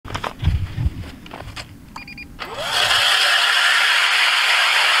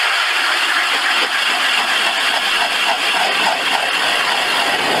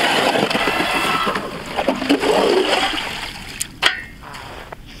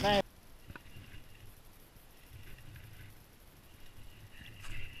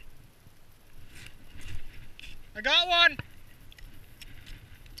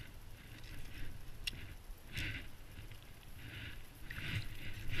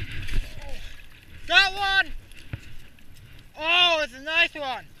a nice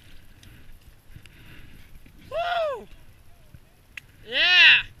one. Woo!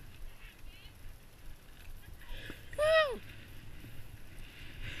 Yeah! Woo!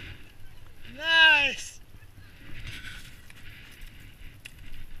 Nice!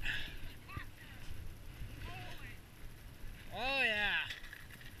 Oh yeah!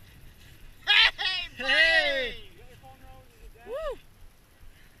 Hey! Woo!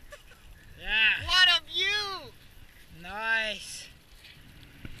 Yeah! What a view! Nice!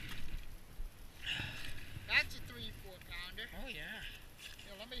 That's a 3-4 pounder. Oh yeah!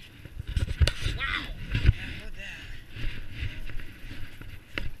 Here, let me. Wow! Yeah, hold that.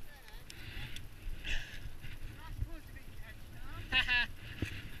 Not supposed to be catching them.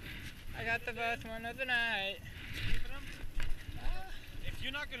 I got the best one of the night. If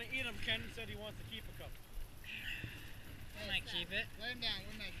you're not going to eat them, Ken said he wants to keep a couple. I might keep it. Lay him down.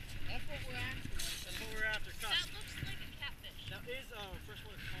 That's what we're after. That's what we're after, Cusk. That looks like a catfish. That is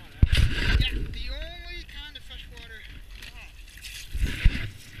freshwater pond. Yeah, the only kind of freshwater.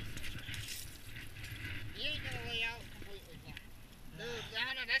 He ain't gonna lay out completely flat. Dude,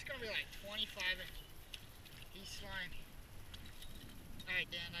 no, that's gonna be like 25 inches. He's slimy. Alright,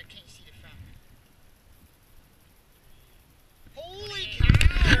 Dan, I can't see the front. Holy cow!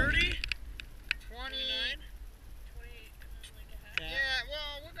 30? 29? 28, like a half. Yeah,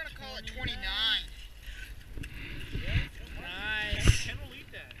 well, we're gonna call it 29. Nice. Ken will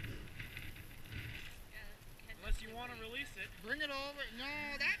eat that. Unless you want to release it. Bring it over. No,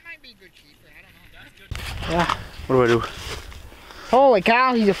 that might be a good keeper. I don't know. That's good. Yeah. What do I do? Holy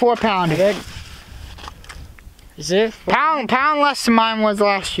cow, he's a 4-pounder. Is it? Pound less than mine was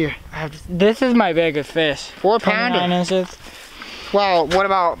last year. This is my biggest fish. 4-pounder. 29 inches. Well, what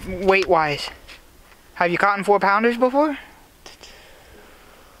about weight-wise? Have you caught in 4-pounders before?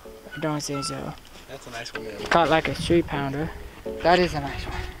 I don't think so. That's a nice one, man. Caught like a 3-pounder. That is a nice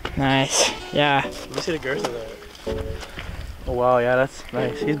one. Nice. Yeah. Let me see the girth of that. Oh wow, yeah, that's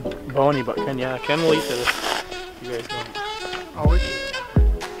nice. He's bony, but Ken will eat this. You guys don't. Oh, we can.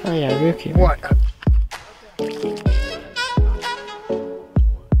 Oh yeah, we'll keep it. What?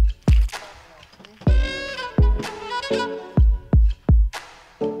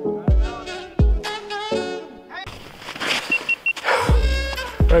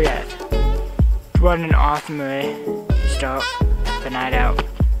 Look at it. What an awesome way to start the night out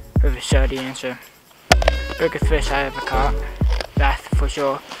with a 30-incher. Biggest fish I ever caught. That's for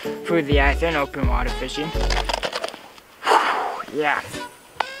sure. Through the ice and open water fishing. Yeah.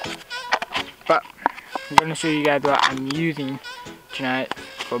 But I'm gonna show you guys what I'm using tonight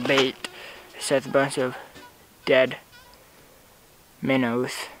for bait. It's just a bunch of dead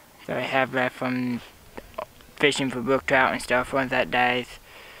minnows that I have left from fishing for brook trout and stuff. Once that dies,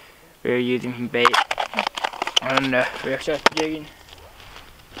 we're using some bait. And we're just jigging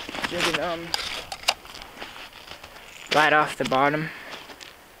right off the bottom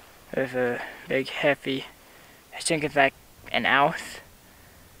with a big hefty, I think it's like an ounce.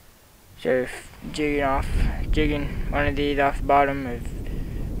 So jigging one of these off the bottom with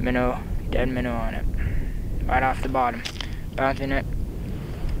dead minnow on it. Right off the bottom. Bouncing it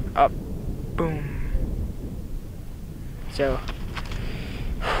up, boom. So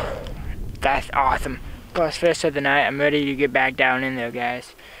that's awesome. First fish of the night. I'm ready to get back down in there,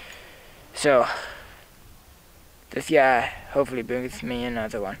 guys. So this guy hopefully brings me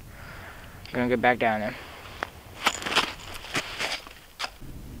another one. I'm gonna get back down there.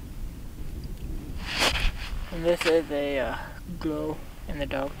 And this is a glow in the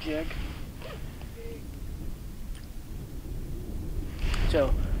dog jig.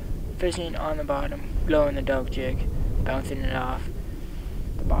 So fishing on the bottom, glow in the dog jig, bouncing it off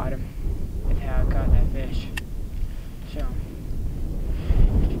the bottom. That's how I caught that fish. So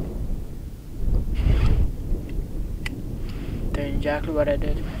doing exactly what I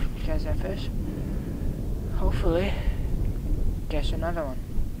did to catch that fish. Hopefully catch another one.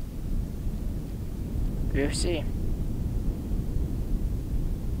 We'll see.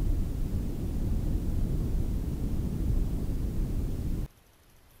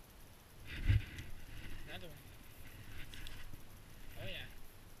 Another one. Oh yeah.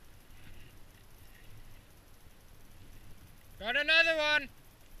 Got another one.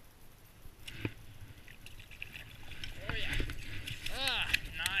 Oh yeah. Ah,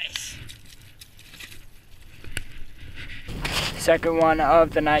 nice. Second one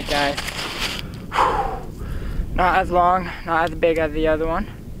of the night, guys. Not as long, not as big as the other one.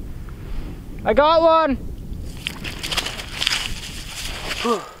 I got one!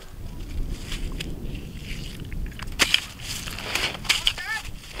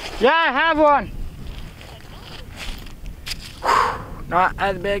 Yeah, I have one! Not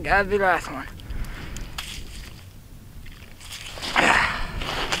as big as the last one.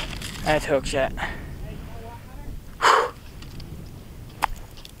 That's hook shot.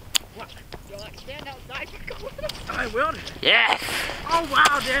 Stand outside and go with us. I will. Yes! Oh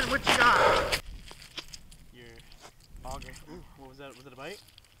wow, Dan, what you got? Your auger. Ooh, what was that? Was it a bite?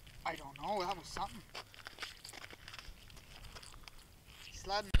 I don't know, that was something.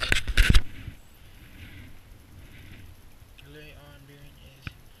 Sledding. Lay on bearing is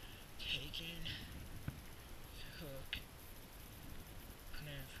taking the hook, putting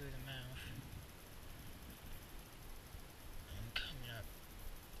it through the mouth, and coming up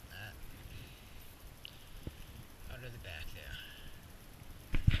out of the back there.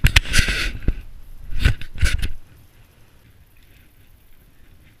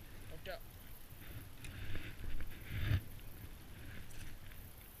 Hooked up.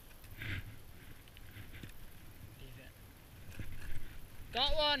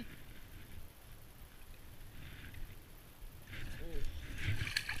 Got one! Ooh.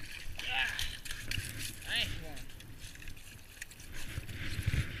 Yeah. Nice one.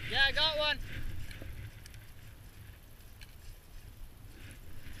 Yeah, I got one!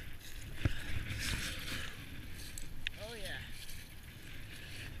 Oh yeah.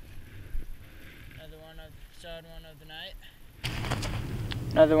 Another one of solid one of the night.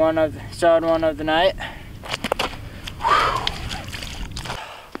 Another one of solid one of the night.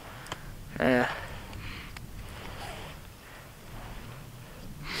 Yeah.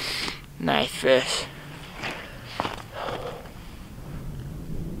 Nice fish.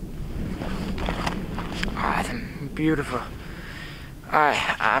 Awesome, beautiful.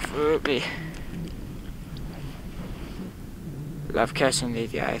 I absolutely love catching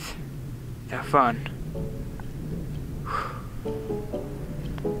these guys. They're fun.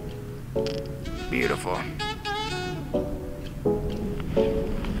 Beautiful.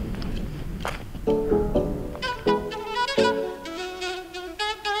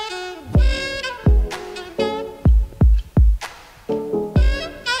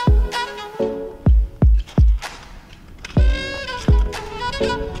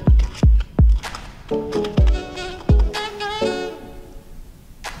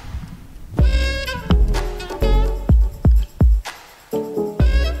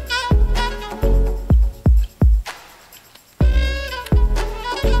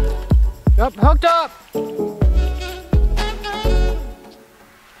 Yep, hooked up! Yeah.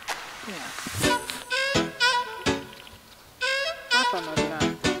 That's another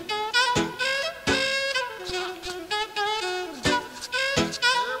one.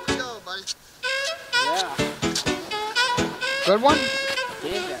 There we go, buddy. Yeah. Good one?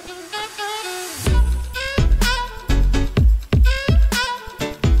 Did that.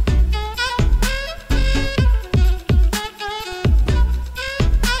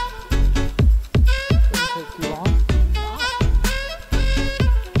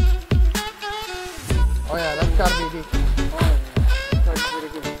 Oh yeah, that's gotta be decent. Oh yeah, that's pretty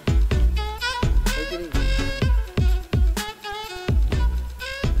good. Take it easy.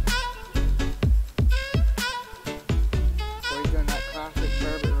 Oh, he's doing that classic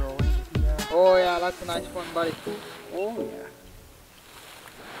turbot roll. Yeah. Oh yeah, that's a nice one, buddy. Oh yeah.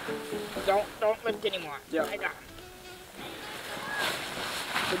 Don't lift anymore. Yeah. I got him.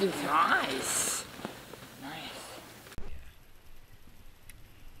 It is Nice. Nice.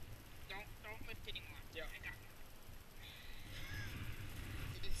 Don't lift anymore. Yeah. I got him.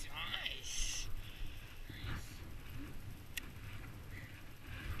 It is nice. Nice.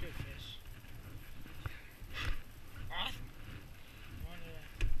 Good fish. Awesome.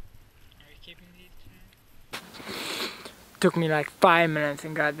 Are you keeping these tonight? Took me like 5 minutes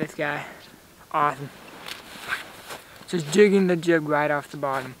and got this guy. Awesome. Just jigging the jig right off the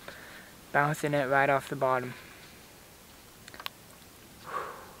bottom. Bouncing it right off the bottom.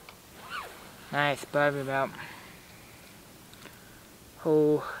 Nice, probably about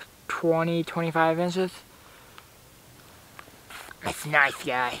 20-25 inches. That's a nice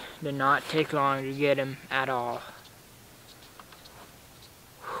guy. Did not take long to get him at all.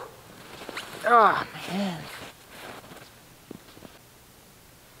 Oh man.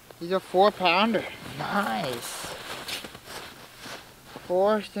 He's a 4-pounder. Nice.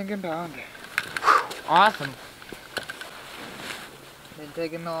 4 stinking pounder. Awesome. Didn't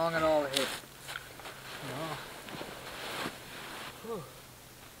take him long at all to hit. No.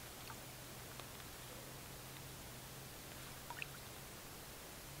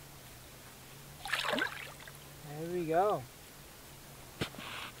 There we go.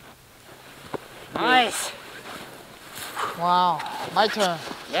 Nice. Wow, my turn.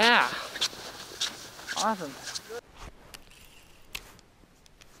 Yeah. Awesome.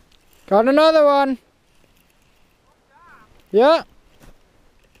 Got another one. Yeah.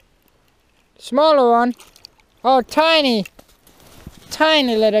 Smaller one. Oh, tiny.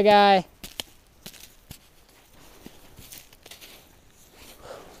 Tiny little guy.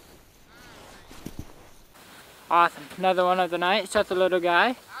 Awesome. Another one of the night. It's just a little guy.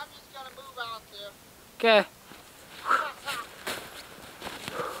 I'm just gonna move out there. Okay.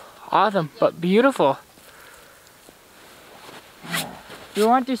 Awesome, but beautiful. Do you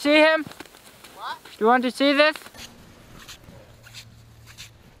want to see him? What? Do you want to see this?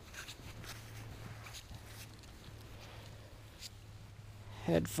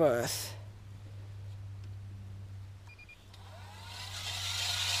 Head first.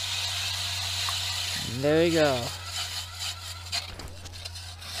 And there you go.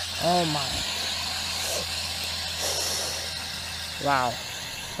 Oh my. Wow.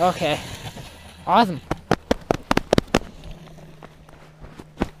 Okay. Awesome.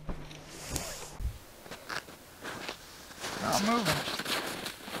 Not moving.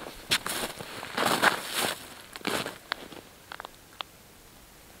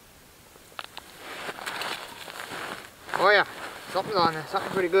 Oh yeah, something's on there,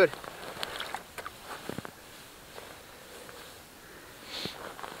 something pretty good.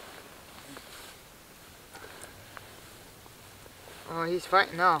 Oh, he's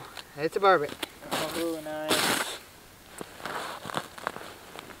fighting now. It's a barbet. Oh, nice.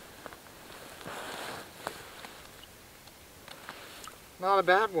 Not a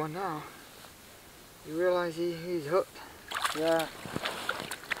bad one now. You realize he's hooked. Yeah.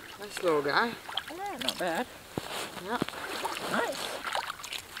 Nice little guy. Yeah, not bad. Yeah. Nice.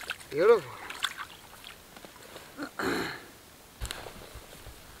 Beautiful.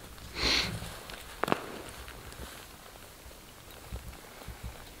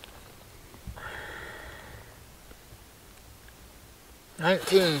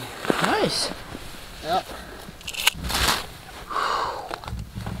 $19. Nice. Yep.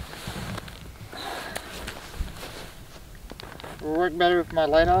 Will work better with my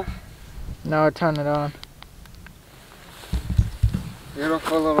light off. Now turn it on.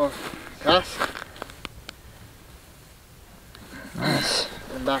 Beautiful little Cusk. Nice.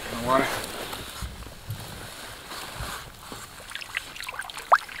 Get him back in the water.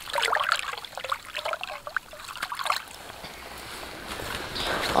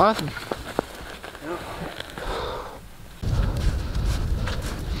 Awesome.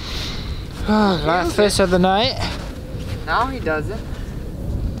 Last fish of the night. Now he doesn't.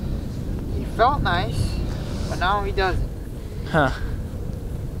 He felt nice, but now he doesn't. Huh.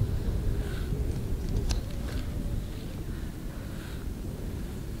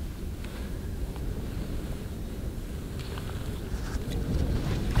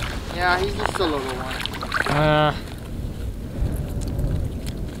 Yeah, he's just a little one.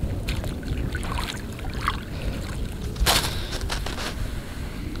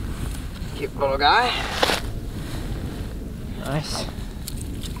 Cute little guy. Nice.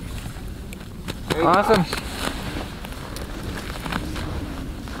 There you Awesome.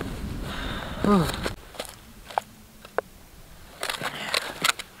 Whew.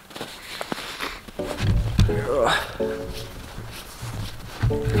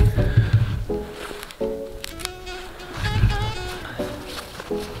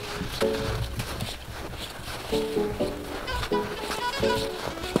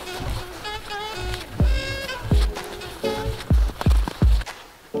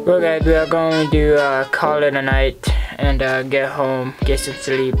 Well guys, we are going to call it a night and get home, get some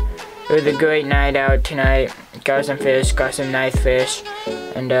sleep. It was a great night out tonight. Got some fish, got some nice fish,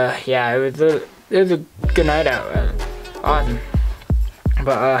 and yeah, it was a good night out. Awesome.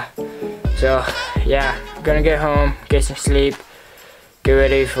 But so yeah, gonna get home, get some sleep, get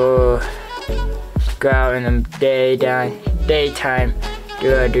ready for go out in the daytime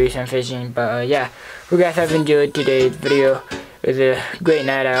to do some fishing. But yeah, hope you guys have enjoyed today's video. It was a great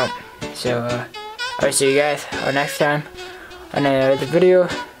night out. So I'll see you guys next time on another video.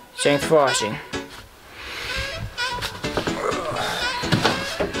 Thanks for watching.